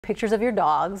Pictures of your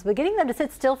dogs, but getting them to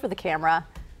sit still for the camera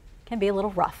can be a little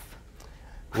rough.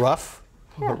 Rough?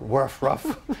 Yeah. Rough.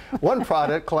 One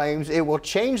product claims it will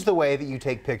change the way that you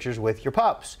take pictures with your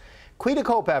pups. Quita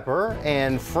Culpepper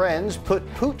and friends put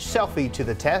Pooch Selfie to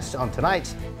the test on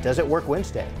tonight's Does It Work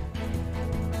Wednesday.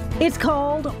 It's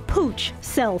called Pooch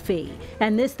Selfie,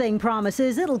 and this thing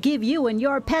promises it'll give you and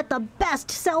your pet the best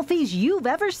selfies you've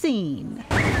ever seen.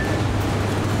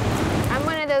 I'm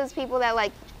one of those people that,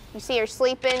 like, you see her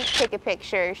sleeping, take a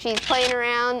picture. She's playing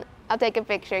around, I'll take a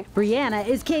picture. Brianna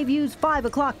is KVUE's 5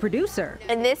 o'clock producer.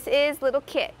 And this is little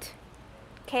Kit,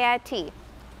 K-I-T.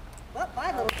 Well,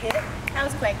 bye, little Kit. That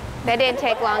was quick. That didn't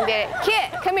take long, did it?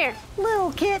 Kit, come here.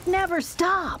 Little Kit never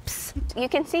stops. You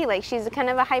can see, like, she's kind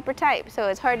of a hyper type, so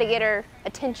it's hard to get her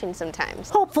attention sometimes.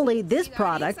 Hopefully this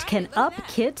product can up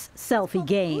Kit's selfie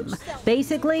game.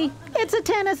 Basically, it's a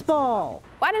tennis ball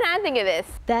Why didn't I think of this?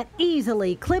 that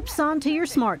easily clips onto your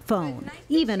smartphone,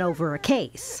 even over a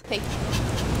case.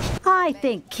 I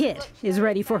think Kit is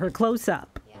ready for her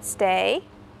close-up. Stay.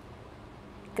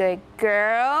 Good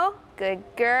girl. Good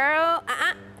girl.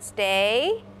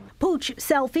 Stay. Pooch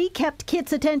Selfie kept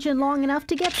Kit's attention long enough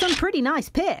to get some pretty nice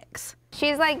pics.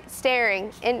 She's like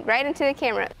staring right into the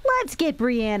camera. Let's get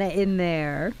Brianna in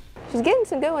there. She's getting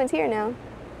some good ones here now.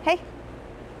 Hey.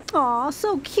 Aw,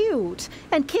 so cute.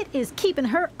 And Kit is keeping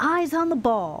her eyes on the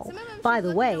ball. By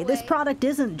the way, this product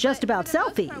isn't just about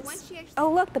selfies.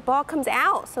 Oh, look, the ball comes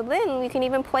out. So then you can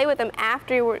even play with them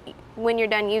after when you're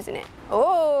done using it.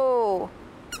 Oh.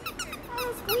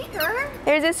 Squeaker.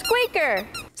 There's a squeaker.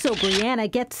 So Brianna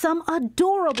gets some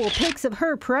adorable pics of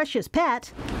her precious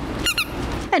pet.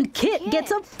 And Kit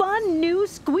gets a fun new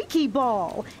squeaky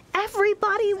ball.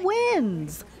 Everybody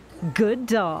wins. Good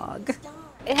dog.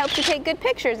 It helps you take good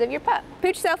pictures of your pup.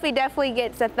 Pooch Selfie definitely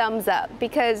gets a thumbs up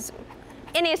because,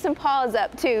 and it's some paws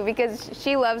up too because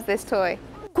she loves this toy.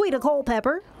 Quita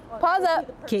Culpepper. Paws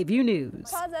up. KVUE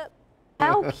News. Paws up.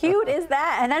 How cute is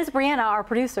that? And that is Brianna, our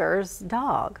producer's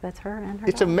dog. That's her and her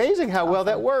It's dog. amazing how well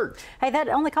that worked. Hey, that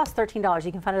only costs $13.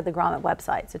 You can find it at the Grommet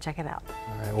website, so check it out.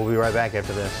 All right, we'll be right back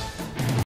after this.